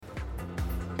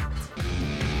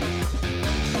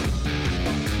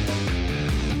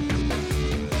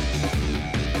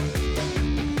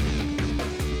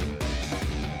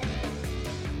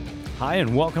Hi,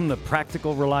 and welcome to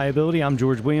Practical Reliability. I'm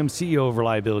George Williams, CEO of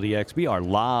ReliabilityX. We are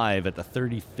live at the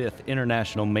 35th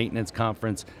International Maintenance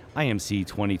Conference, IMC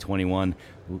 2021,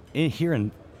 here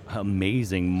in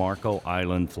amazing Marco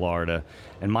Island, Florida.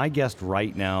 And my guest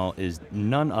right now is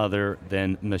none other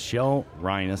than Michelle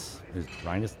Reines.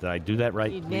 Reines, did I do that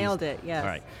right? You nailed it, yes.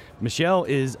 All right. Michelle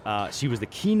is, she was the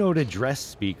keynote address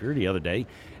speaker the other day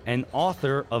and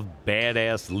author of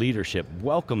Badass Leadership.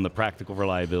 Welcome to Practical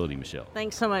Reliability, Michelle.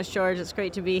 Thanks so much, George. It's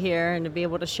great to be here and to be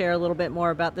able to share a little bit more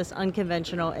about this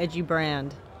unconventional, edgy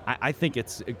brand. I think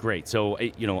it's great. So,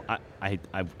 I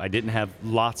didn't have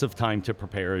lots of time to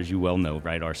prepare, as you well know,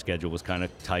 right? Our schedule was kind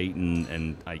of tight,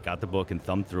 and I got the book and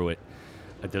thumbed through it.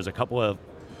 There's a couple of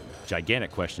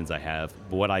gigantic questions I have,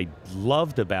 but what I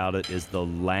loved about it is the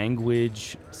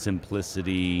language,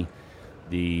 simplicity,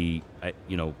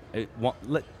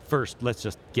 First, let's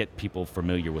just get people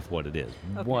familiar with what it is.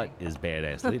 Okay. What is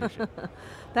Badass Leadership?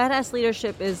 Badass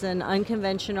Leadership is an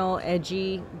unconventional,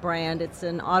 edgy brand. It's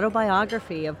an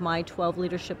autobiography of my 12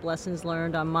 leadership lessons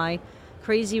learned on my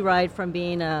crazy ride from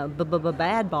being a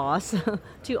bad boss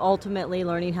to ultimately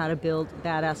learning how to build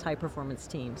badass high-performance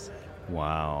teams.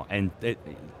 Wow. And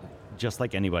just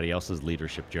like anybody else's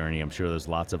leadership journey, I'm sure there's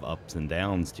lots of ups and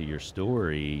downs to your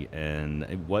story. And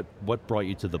what brought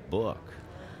you to the book?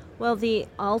 Well, the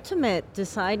ultimate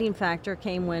deciding factor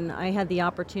came when I had the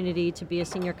opportunity to be a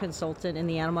senior consultant in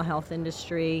the animal health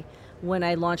industry when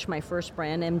I launched my first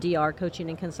brand, MDR Coaching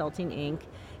and Consulting, Inc.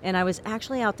 And I was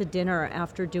actually out to dinner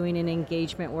after doing an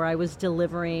engagement where I was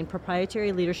delivering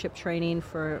proprietary leadership training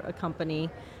for a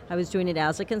company. I was doing it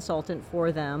as a consultant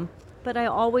for them. But I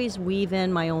always weave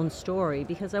in my own story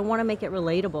because I want to make it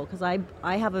relatable, because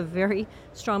I have a very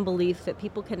strong belief that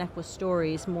people connect with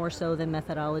stories more so than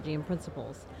methodology and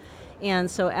principles.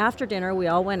 And so after dinner, we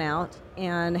all went out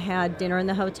and had dinner in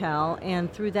the hotel,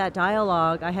 and through that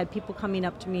dialogue, I had people coming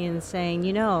up to me and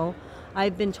saying,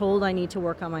 I've been told I need to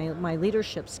work on my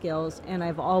leadership skills, and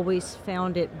I've always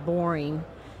found it boring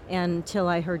until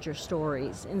I heard your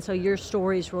stories. And so your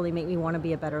stories really make me want to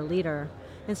be a better leader.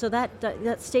 And so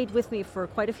that stayed with me for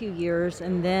quite a few years,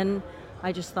 and then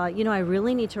I just thought, I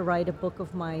really need to write a book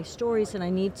of my stories, and I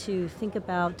need to think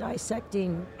about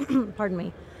dissecting, pardon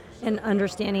me, and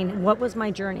understanding what was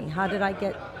my journey, how did I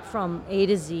get from A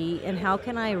to Z, and how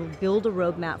can I build a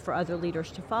roadmap for other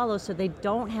leaders to follow so they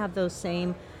don't have those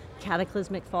same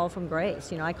cataclysmic fall from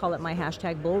grace. I call it my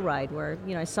hashtag bull ride, where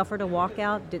I suffered a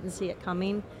walkout, didn't see it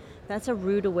coming. That's a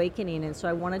rude awakening, and so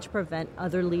I wanted to prevent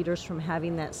other leaders from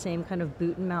having that same kind of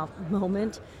boot and mouth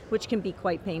moment, which can be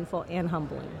quite painful and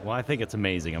humbling. Well, I think it's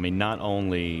amazing. I mean, not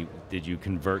only did you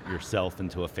convert yourself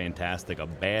into a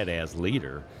badass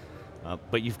leader,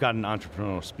 but you've got an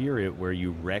entrepreneurial spirit where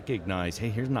you recognize, hey,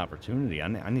 here's an opportunity.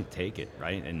 I need to take it,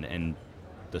 right? And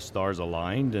the stars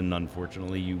aligned, and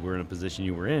unfortunately you were in a position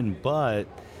you were in, but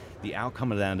the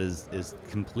outcome of that is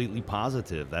completely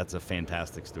positive. That's a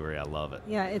fantastic story. I love it.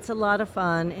 Yeah, it's a lot of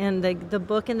fun. And the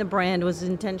book and the brand was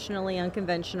intentionally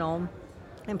unconventional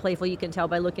and playful. You can tell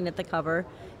by looking at the cover.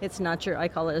 It's not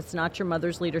your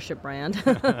mother's leadership brand.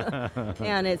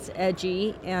 And it's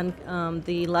edgy, and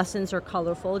the lessons are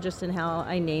colorful just in how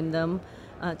I name them.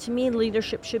 To me,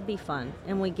 leadership should be fun.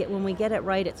 And when we get it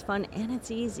right, it's fun and it's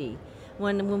easy.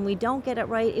 When we don't get it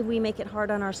right, we make it hard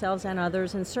on ourselves and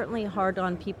others, and certainly hard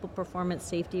on people, performance,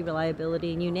 safety,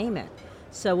 reliability, and you name it.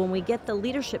 So when we get the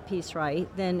leadership piece right,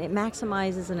 then it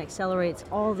maximizes and accelerates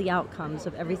all the outcomes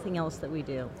of everything else that we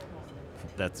do.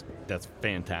 That's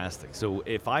fantastic. So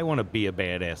if I want to be a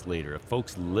badass leader, if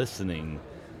folks listening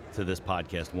to this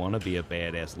podcast want to be a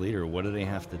badass leader, what do they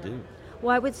have to do?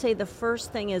 Well, I would say the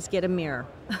first thing is get a mirror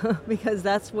because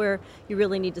that's where you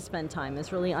really need to spend time,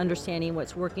 is really understanding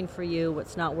what's working for you,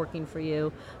 what's not working for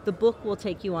you. The book will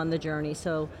take you on the journey.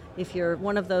 So if you're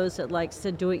one of those that likes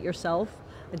to do it yourself,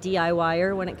 a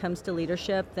DIYer when it comes to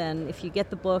leadership, then if you get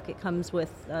the book, it comes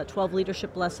with 12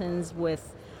 leadership lessons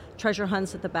with treasure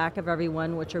hunts at the back of every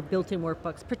one, which are built-in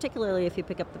workbooks, particularly if you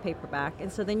pick up the paperback.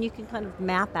 And so then you can kind of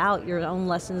map out your own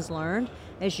lessons learned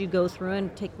as you go through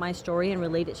and take my story and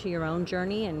relate it to your own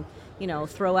journey, and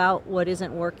throw out what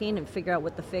isn't working and figure out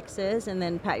what the fix is, and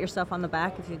then pat yourself on the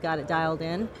back if you've got it dialed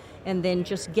in, and then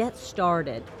just get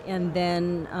started. And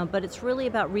then, but it's really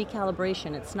about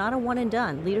recalibration. It's not a one and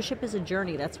done. Leadership is a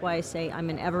journey. That's why I say I'm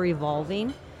an ever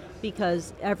evolving,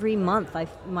 because every month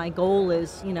my goal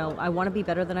is, I want to be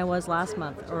better than I was last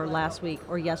month or last week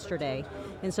or yesterday.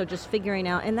 And so just figuring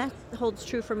out, and that holds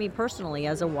true for me personally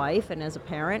as a wife and as a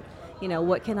parent,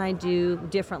 what can I do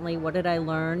differently? What did I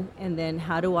learn? And then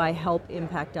how do I help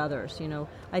impact others?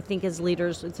 I think as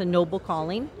leaders, it's a noble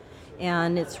calling.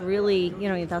 And it's really,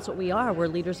 that's what we are. We're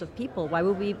leaders of people. Why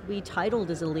would we be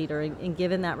titled as a leader and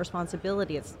given that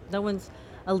responsibility? It's no one's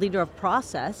a leader of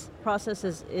process. Process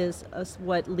is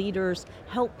what leaders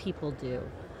help people do.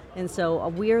 And so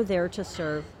we're there to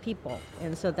serve people.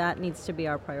 And so that needs to be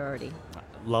our priority.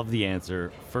 Love the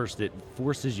answer. First, it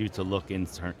forces you to look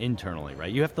internally,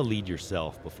 right? You have to lead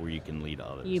yourself before you can lead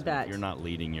others. You bet. If you're not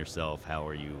leading yourself, how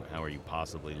are you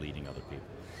possibly leading other people?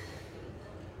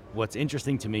 What's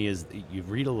interesting to me is you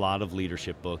read a lot of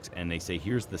leadership books and they say,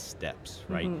 here's the steps,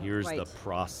 right? Here's the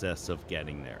process of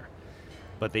getting there.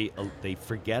 But they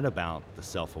forget about the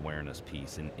self-awareness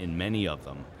piece in many of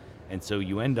them. And so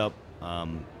you end up,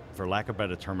 for lack of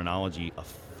better terminology, a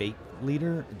fake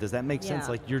leader. Does that make sense?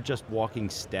 Like you're just walking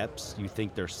steps. You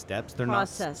think they're steps. They're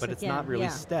process, not, but it's not really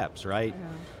steps, right? Yeah.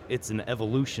 It's an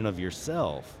evolution of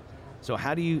yourself. So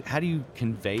how do you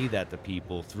convey that to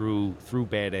people through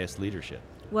badass leadership?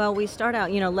 Well, we start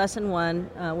out, lesson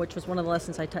 1, which was one of the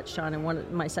lessons I touched on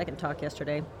in my second talk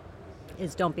yesterday,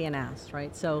 is don't be an ass,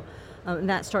 right? So and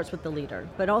that starts with the leader,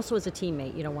 but also as a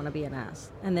teammate, you don't want to be an ass.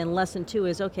 And then lesson 2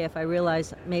 is, okay, if I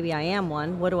realize maybe I am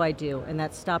one, what do I do? And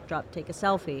that's stop, drop, take a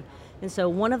selfie. And so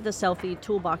one of the selfie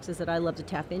toolboxes that I love to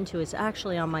tap into is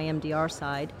actually on my MDR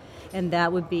side, and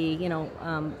that would be,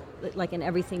 like an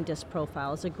everything disc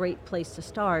profile is a great place to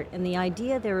start. And the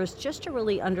idea there is just to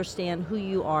really understand who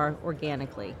you are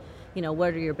organically.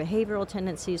 What are your behavioral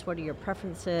tendencies? What are your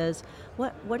preferences?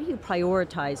 What do you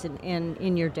prioritize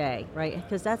in your day, right?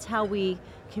 Because that's how we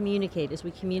communicate, is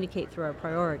we communicate through our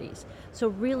priorities. So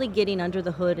really getting under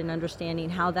the hood and understanding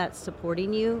how that's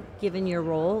supporting you, given your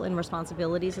role and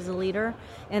responsibilities as a leader,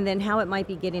 and then how it might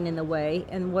be getting in the way,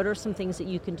 and what are some things that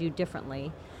you can do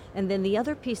differently. And then the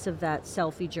other piece of that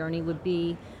selfie journey would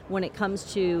be when it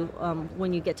comes to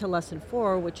when you get to lesson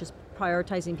 4, which is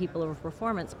prioritizing people over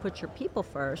performance, put your people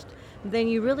first, then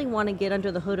you really want to get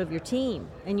under the hood of your team,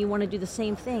 and you want to do the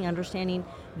same thing, understanding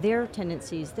their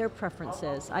tendencies, their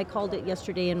preferences. I called it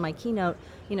yesterday in my keynote,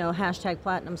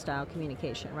 #platinum style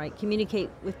communication, right? Communicate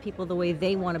with people the way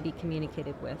they want to be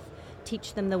communicated with.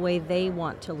 Teach them the way they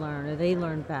want to learn, or they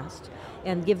learn best,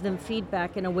 and give them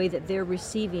feedback in a way that they're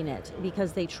receiving it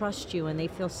because they trust you and they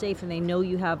feel safe and they know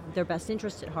you have their best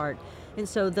interest at heart. And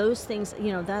so those things,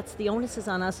 that's the onus is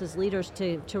on us as leaders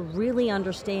to really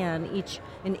understand each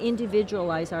and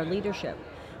individualize our leadership.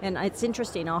 And it's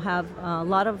interesting, I'll have a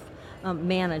lot of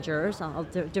managers, I'll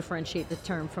differentiate the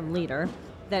term from leader,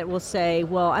 that will say,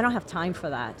 well, I don't have time for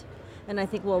that. And I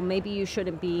think, well, maybe you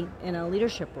shouldn't be in a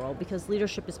leadership role, because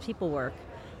leadership is people work,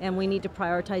 and we need to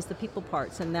prioritize the people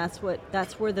parts, and that's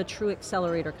where the true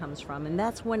accelerator comes from, and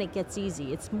that's when it gets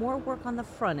easy. It's more work on the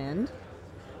front end,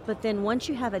 but then once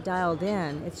you have it dialed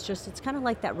in, it's kind of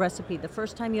like that recipe. The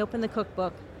first time you open the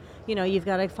cookbook, you've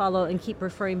got to follow and keep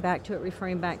referring back to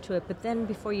it, but then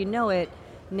before you know it,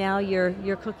 now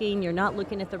you're cooking, you're not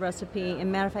looking at the recipe,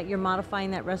 and matter of fact, you're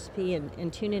modifying that recipe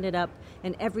and tuning it up,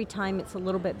 and every time it's a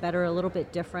little bit better, a little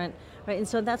bit different, right? And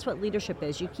so that's what leadership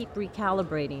is. You keep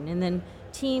recalibrating, and then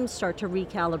teams start to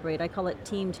recalibrate. I call it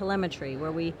team telemetry,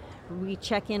 where we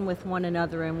check in with one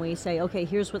another and we say, okay,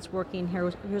 here's what's working,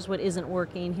 here's what isn't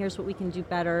working, here's what we can do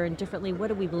better and differently, what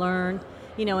do we learn?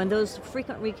 And those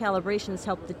frequent recalibrations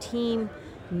help the team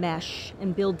mesh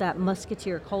and build that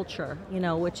musketeer culture,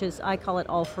 which is, I call it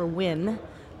all for win,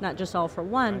 not just all for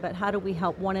one, but how do we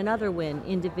help one another win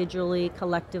individually,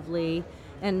 collectively,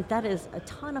 and that is a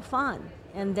ton of fun.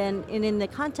 And then in the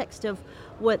context of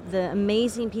what the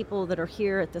amazing people that are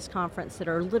here at this conference that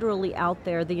are literally out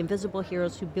there, the invisible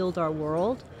heroes who build our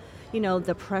world,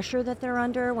 the pressure that they're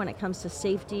under when it comes to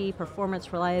safety,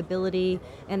 performance, reliability,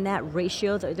 and that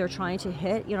ratio that they're trying to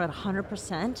hit, at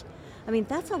 100%. I mean,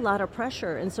 that's a lot of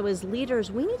pressure. And so as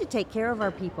leaders, we need to take care of our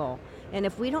people. And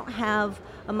if we don't have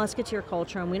a musketeer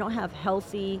culture and we don't have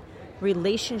healthy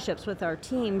relationships with our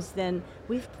teams, then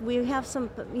we have some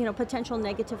potential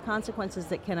negative consequences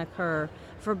that can occur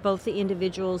for both the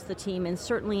individuals, the team, and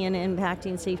certainly in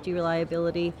impacting safety,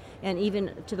 reliability, and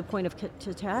even to the point of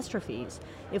catastrophes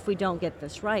if we don't get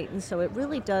this right. And so it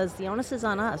really does, the onus is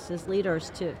on us as leaders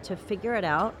to figure it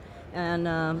out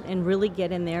and really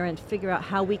get in there and figure out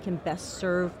how we can best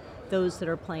serve those that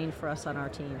are playing for us on our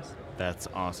teams. That's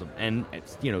awesome. And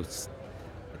it's,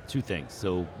 two things.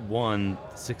 So one,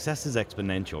 success is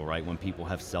exponential, right? When people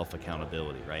have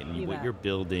self-accountability, right? And what you're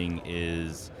building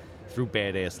is, through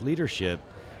badass leadership,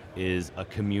 is a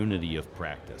community of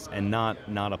practice and not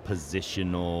a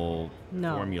positional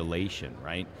formulation,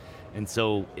 right? And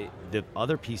so the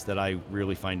other piece that I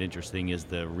really find interesting is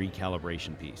the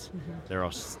recalibration piece.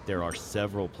 Mm-hmm. There are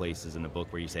several places in the book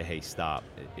where you say, hey, stop.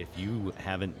 If you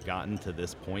haven't gotten to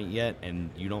this point yet and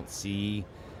you don't see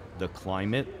the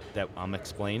climate that I'm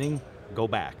explaining, go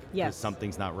back. 'Cause Yes.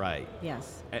 something's not right.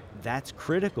 Yes. That's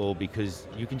critical because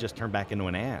you can just turn back into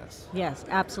an ass. Yes,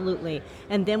 absolutely.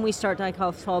 And then we start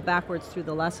to fall backwards through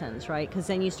the lessons, right? Because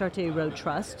then you start to erode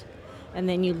trust, and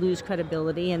then you lose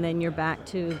credibility, and then you're back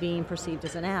to being perceived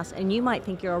as an ass. And you might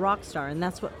think you're a rock star, and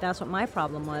that's what my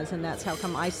problem was, and that's how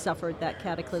come I suffered that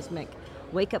cataclysmic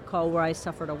wake-up call where I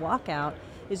suffered a walkout,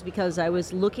 is because I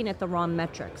was looking at the wrong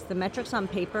metrics. The metrics on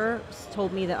paper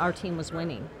told me that our team was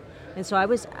winning. And so I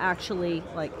was actually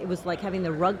it was like having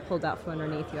the rug pulled out from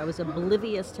underneath you. I was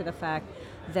oblivious to the fact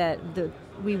that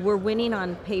we were winning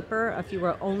on paper if you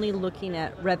were only looking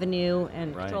at revenue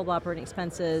and Right. controllable operating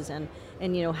expenses and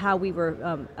how we were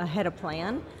ahead of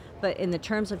plan. But in the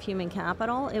terms of human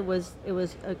capital, it was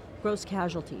gross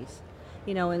casualties.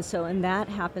 And that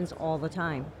happens all the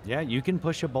time. Yeah, you can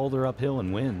push a boulder uphill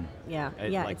and win. Yeah,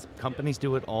 Like companies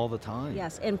do it all the time.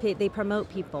 Yes, and they promote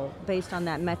people based on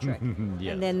that metric.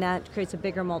 Yes. And then that creates a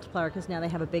bigger multiplier because now they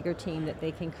have a bigger team that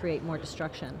they can create more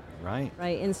destruction. Right.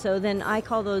 Right, and so then I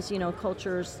call those,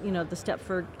 cultures, the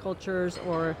Stepford cultures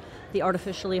or the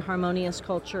artificially harmonious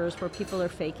cultures where people are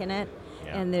faking it.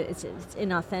 Yeah. And it's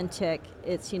inauthentic.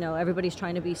 It's, everybody's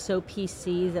trying to be so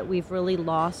PC that we've really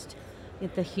lost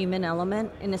the human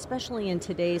element, and especially in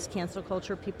today's cancel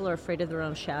culture, people are afraid of their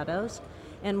own shadows.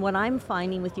 And what I'm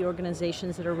finding with the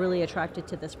organizations that are really attracted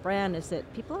to this brand is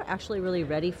that people are actually really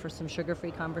ready for some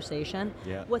sugar-free conversation.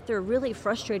 Yeah. What they're really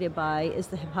frustrated by is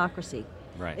the hypocrisy.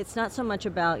 Right. It's not so much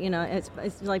about,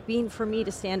 it's like for me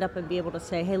to stand up and be able to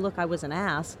say, hey, look, I was an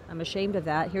ass. I'm ashamed of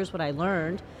that. Here's what I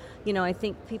learned. I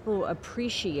think people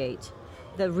appreciate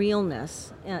the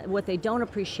realness. What they don't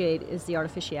appreciate is the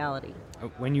artificiality.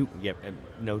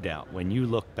 No doubt. When you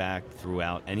look back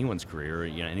throughout anyone's career,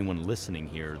 anyone listening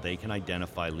here, they can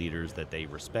identify leaders that they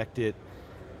respected.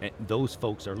 And those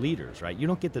folks are leaders, right? You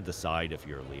don't get to decide if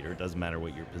you're a leader. It doesn't matter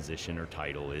what your position or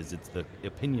title is. It's the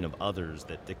opinion of others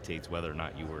that dictates whether or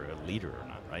not you were a leader or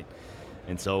not, right?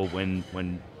 And so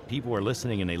when people are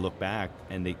listening and they look back,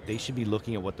 and they should be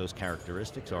looking at what those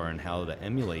characteristics are and how to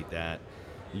emulate that.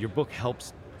 Your book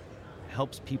helps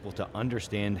people to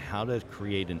understand how to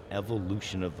create an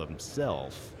evolution of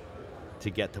themselves to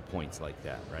get to points like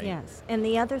that, right? Yes, and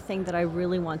the other thing that I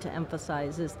really want to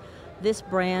emphasize is this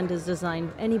brand is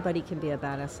designed, anybody can be a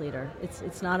badass leader.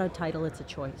 It's not a title, it's a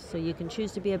choice. So you can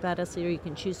choose to be a badass leader, you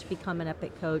can choose to become an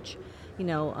epic coach,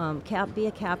 be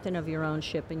a captain of your own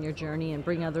ship in your journey and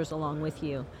bring others along with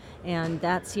you. And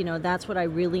that's what I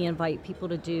really invite people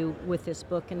to do with this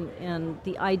book. And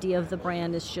the idea of the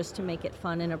brand is just to make it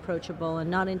fun and approachable and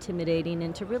not intimidating,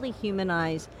 and to really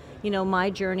humanize, my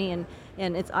journey.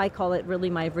 And I call it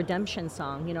really my redemption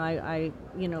song.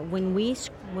 When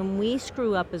we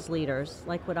screw up as leaders,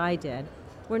 like what I did,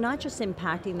 we're not just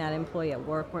impacting that employee at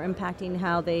work, we're impacting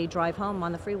how they drive home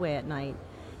on the freeway at night,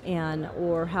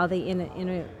 or how they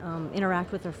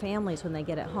interact with their families when they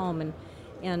get at home.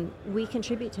 And we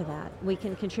contribute to that. We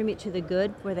can contribute to the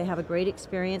good, where they have a great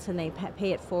experience and they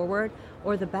pay it forward,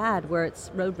 or the bad, where it's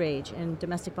road rage and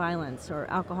domestic violence or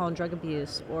alcohol and drug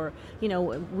abuse, or,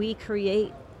 we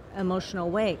create emotional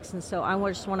wakes. And so I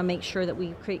just want to make sure that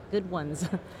we create good ones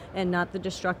and not the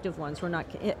destructive ones. We're not,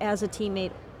 as a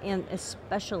teammate, and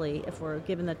especially if we're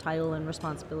given the title and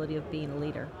responsibility of being a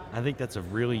leader. I think that's a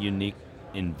really unique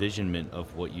envisionment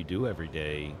of what you do every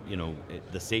day.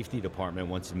 The safety department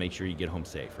wants to make sure you get home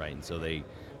safe, right? And so they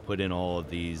put in all of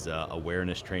these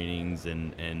awareness trainings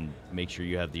and make sure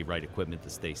you have the right equipment to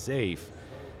stay safe.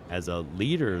 As a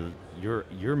leader,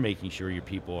 you're making sure your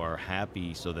people are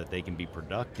happy so that they can be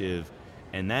productive,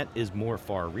 and that is more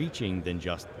far-reaching than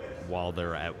just while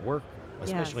they're at work,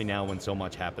 especially Yes. now when so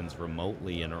much happens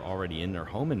remotely and are already in their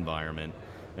home environment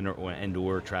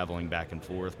and/or traveling back and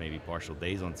forth, maybe partial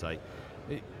days on site.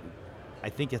 I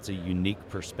think it's a unique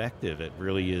perspective. It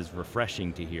really is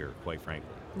refreshing to hear, quite frankly.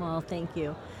 Well, thank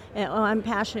you. I'm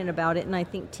passionate about it, and I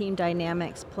think team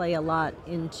dynamics play a lot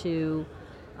into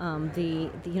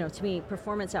to me,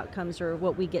 performance outcomes are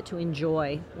what we get to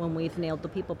enjoy when we've nailed the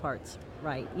people parts,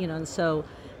 right? And so,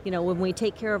 when we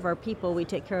take care of our people, we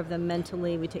take care of them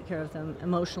mentally, we take care of them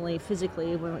emotionally,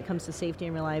 physically. When it comes to safety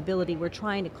and reliability, we're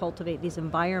trying to cultivate these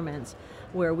environments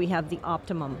where we have the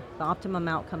optimum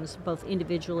outcomes, both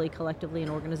individually, collectively,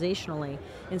 and organizationally.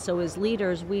 And so as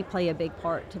leaders, we play a big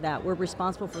part to that. We're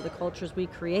responsible for the cultures we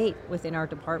create within our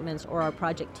departments or our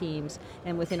project teams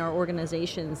and within our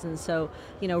organizations. And so,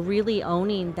 really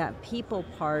owning that people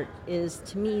part is,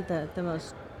 to me, the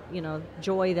most,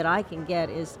 joy that I can get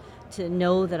is to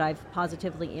know that I've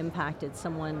positively impacted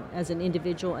someone as an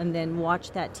individual, and then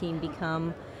watch that team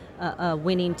become a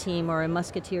winning team or a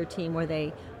musketeer team where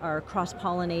they are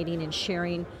cross-pollinating and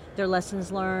sharing their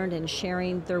lessons learned and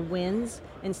sharing their wins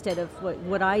instead of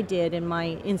what I did in my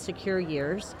insecure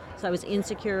years. So I was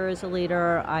insecure as a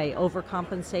leader, I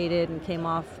overcompensated and came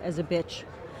off as a bitch,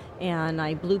 and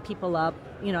I blew people up,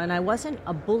 and I wasn't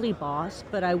a bully boss,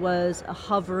 but I was a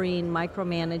hovering,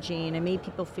 micromanaging. I made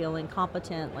people feel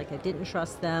incompetent, like I didn't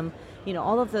trust them.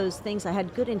 All of those things. I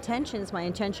had good intentions. My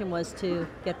intention was to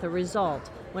get the result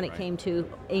when it came to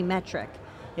a metric.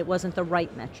 It wasn't the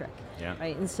right metric. Yeah.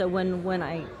 Right. And so when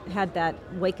I had that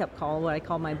wake-up call, what I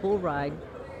call my bull ride,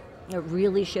 it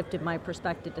really shifted my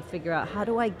perspective to figure out, how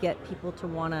do I get people to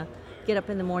want to get up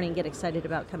in the morning and get excited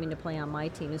about coming to play on my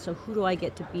team? And so who do I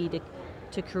get to be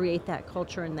to create that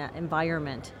culture and that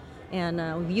environment?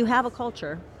 And you have a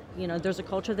culture. There's a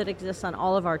culture that exists on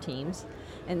all of our teams.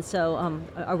 And so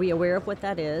are we aware of what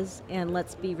that is? And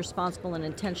let's be responsible and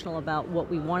intentional about what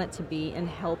we want it to be and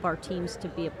help our teams to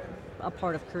be a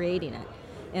part of creating it.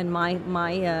 And my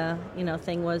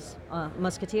thing was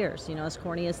musketeers. As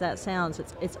corny as that sounds,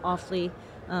 it's awfully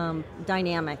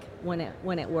dynamic when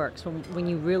it works. When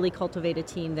you really cultivate a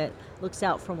team that looks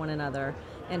out for one another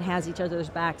and has each other's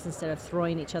backs instead of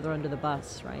throwing each other under the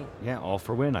bus, right? Yeah, all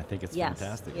for win. I think it's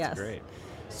fantastic. It's great.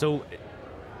 So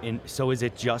is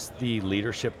it just the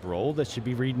leadership role that should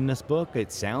be reading this book?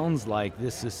 It sounds like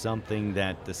this is something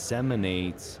that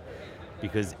disseminates.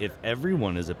 Because if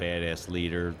everyone is a badass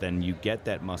leader, then you get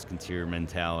that musketeer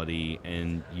mentality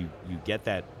and you get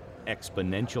that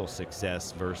exponential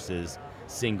success versus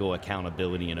single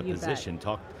accountability in a position.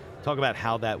 Talk about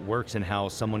how that works and how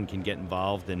someone can get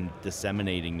involved in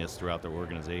disseminating this throughout their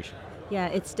organization. Yeah,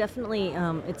 it's definitely,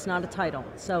 it's not a title.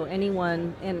 So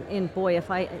anyone, and boy,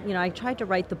 if I tried to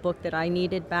write the book that I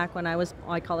needed back when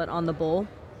I call it On the Bull.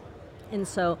 And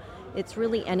so it's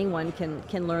really anyone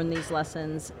can learn these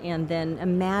lessons, and then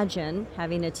imagine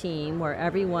having a team where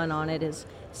everyone on it is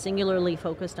singularly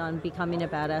focused on becoming a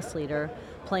badass leader,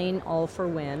 playing all for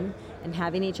win, and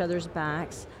having each other's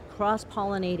backs,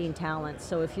 cross-pollinating talents.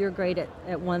 So if you're great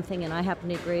at one thing and I happen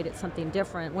to be great at something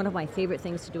different, one of my favorite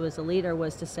things to do as a leader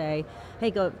was to say,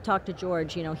 hey, go talk to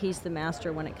George. He's the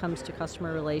master when it comes to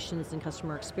customer relations and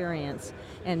customer experience.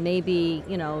 And maybe,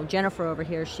 Jennifer over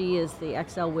here, she is the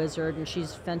Excel wizard, and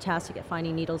she's fantastic at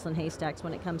finding needles in haystacks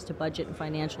when it comes to budget and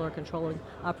financial or controlling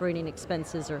operating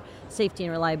expenses or safety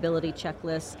and reliability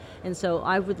checklists. And so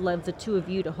I would love the two of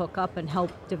you to hook up and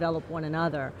help develop one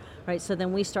another. Right, so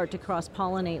then we start to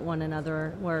cross-pollinate one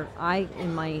another, where I,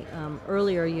 in my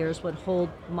earlier years, would hold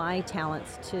my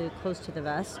talents close to the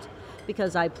vest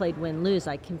because I played win-lose.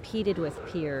 I competed with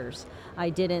peers.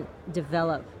 I didn't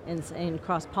develop and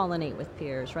cross-pollinate with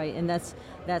peers, right? And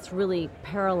that's really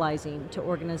paralyzing to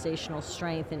organizational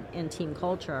strength and team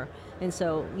culture. And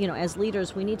so, as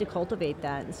leaders, we need to cultivate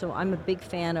that. And so I'm a big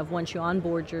fan of once you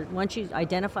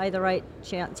identify the right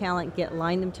talent,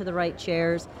 line them to the right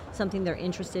chairs, something they're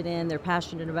interested in, they're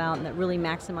passionate about, and that really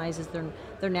maximizes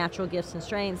their natural gifts and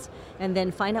strengths, and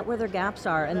then find out where their gaps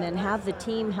are, and then have the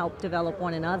team help develop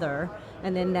one another,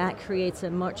 and then that creates a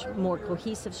much more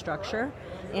cohesive structure,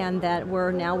 and that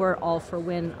we're all for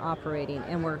win operating,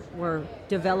 and we're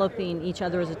developing each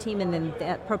other as a team, and then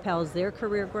that propels their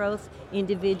career growth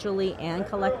individually and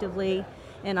collectively.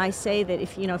 And I say that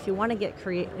if you want to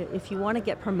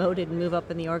get promoted and move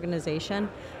up in the organization,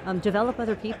 develop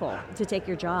other people to take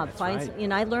your job.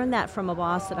 And I learned that from a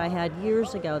boss that I had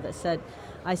years ago that said,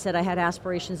 I had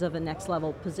aspirations of a next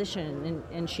level position,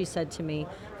 and she said to me,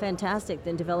 fantastic,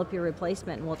 then develop your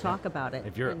replacement and we'll talk about it.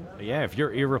 If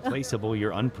you're irreplaceable,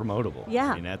 you're unpromotable.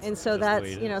 Yeah, and so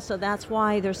that's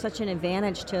why there's such an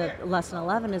advantage to Lesson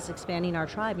 11 is expanding our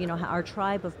tribe. Our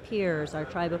tribe of peers, our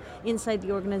tribe of inside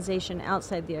the organization,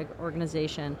 outside the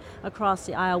organization, across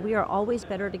the aisle. We are always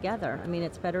better together. I mean,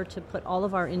 it's better to put all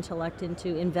of our intellect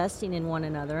into investing in one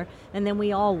another, and then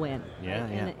we all win.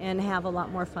 And have a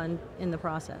lot more fun in the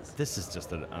process. This is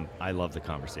just I love the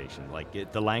conversation.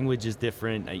 The language is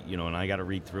different, and I got to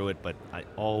read through it, but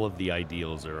all of the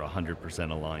ideals are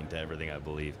 100% aligned to everything I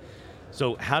believe.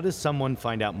 So how does someone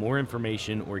find out more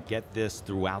information or get this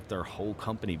throughout their whole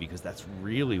company? Because that's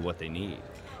really what they need.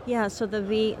 Yeah, so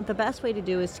the best way to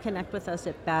do is to connect with us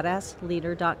at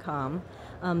badassleader.com.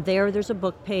 There's a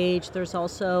book page. There's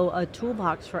also a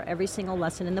toolbox for every single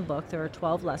lesson in the book. There are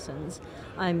 12 lessons.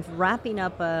 I'm wrapping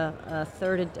up a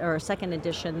second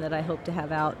edition that I hope to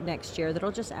have out next year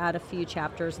that'll just add a few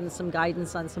chapters and some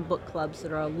guidance on some book clubs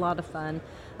that are a lot of fun.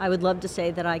 I would love to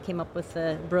say that I came up with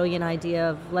the brilliant idea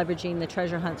of leveraging the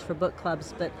treasure hunts for book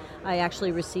clubs, but I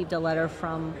actually received a letter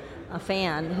from a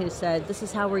fan who said, this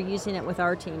is how we're using it with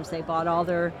our teams. They bought all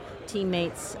their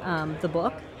teammates the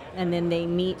book, and then they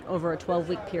meet over a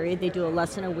 12-week period. They do a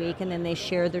lesson a week, and then they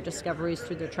share their discoveries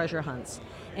through their treasure hunts.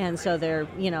 And so they're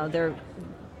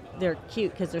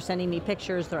cute because they're sending me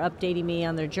pictures, they're updating me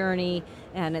on their journey,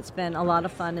 and it's been a lot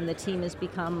of fun, and the team has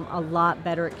become a lot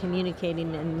better at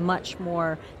communicating and much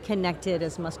more connected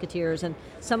as Musketeers, and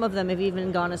some of them have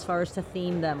even gone as far as to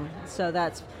theme them. So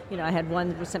that's, I had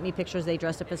one who sent me pictures, they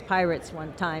dressed up as pirates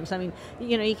one time. So I mean,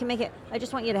 you can make it, I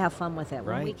just want you to have fun with it.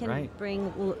 When we can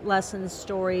bring lessons,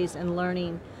 stories, and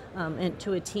learning and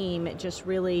to a team, it just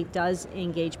really does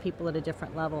engage people at a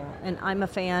different level. And I'm a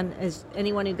fan, as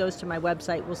anyone who goes to my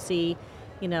website will see,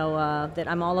 that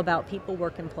I'm all about people,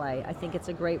 work, and play. I think it's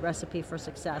a great recipe for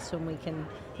success when we can,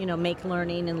 make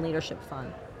learning and leadership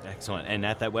fun. Excellent. And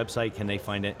at that website, can they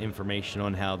find information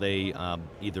on how they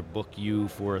either book you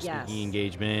for a speaking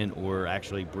engagement or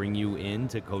actually bring you in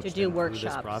to coach them through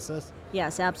this process?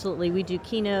 Yes, absolutely. We do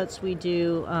keynotes, we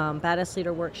do Badass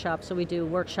Leader workshops, so we do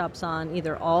workshops on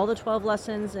either all the 12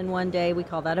 lessons in one day, we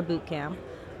call that a boot camp,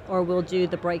 or we'll do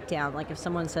the breakdown, like if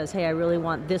someone says, hey, I really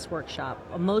want this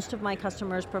workshop. Most of my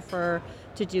customers prefer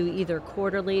to do either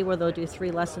quarterly, where they'll do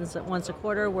 3 lessons at once a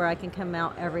quarter, where I can come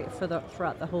out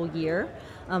throughout the whole year.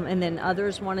 And then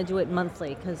others want to do it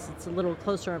monthly because it's a little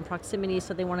closer in proximity,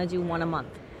 so they want to do one a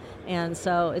month. And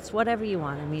so it's whatever you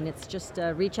want. I mean, it's just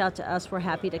reach out to us. We're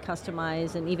happy to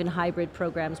customize, and even hybrid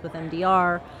programs with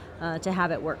MDR to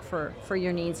have it work for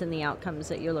your needs and the outcomes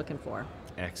that you're looking for.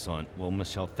 Excellent. Well,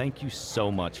 Michelle, thank you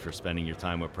so much for spending your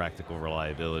time with Practical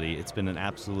Reliability. It's been an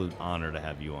absolute honor to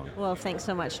have you on. Well, thanks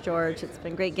so much, George. It's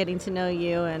been great getting to know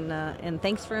you, and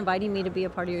thanks for inviting me to be a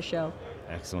part of your show.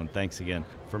 Excellent. Thanks again.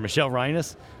 For Michelle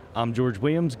Reines, I'm George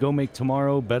Williams. Go make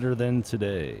tomorrow better than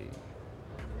today.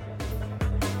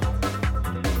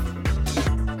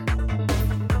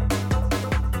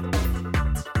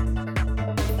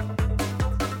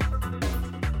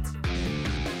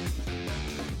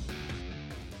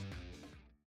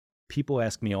 People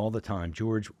ask me all the time,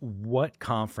 George, what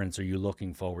conference are you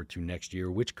looking forward to next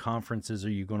year? Which conferences are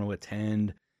you going to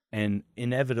attend? And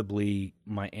inevitably,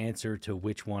 my answer to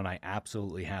which one I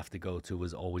absolutely have to go to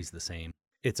is always the same.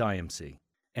 It's IMC.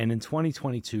 And in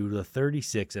 2022, the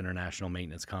 36th International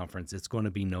Maintenance Conference, it's going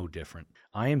to be no different.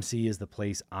 IMC is the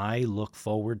place I look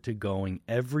forward to going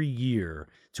every year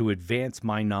to advance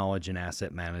my knowledge in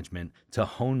asset management, to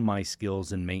hone my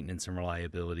skills in maintenance and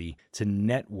reliability, to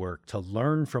network, to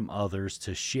learn from others,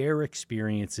 to share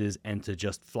experiences, and to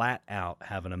just flat out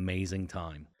have an amazing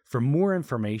time. For more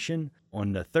information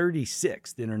on the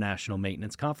 36th International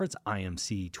Maintenance Conference,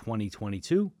 IMC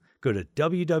 2022, go to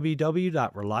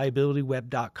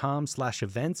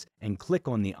www.reliabilityweb.com/events and click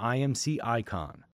on the IMC icon.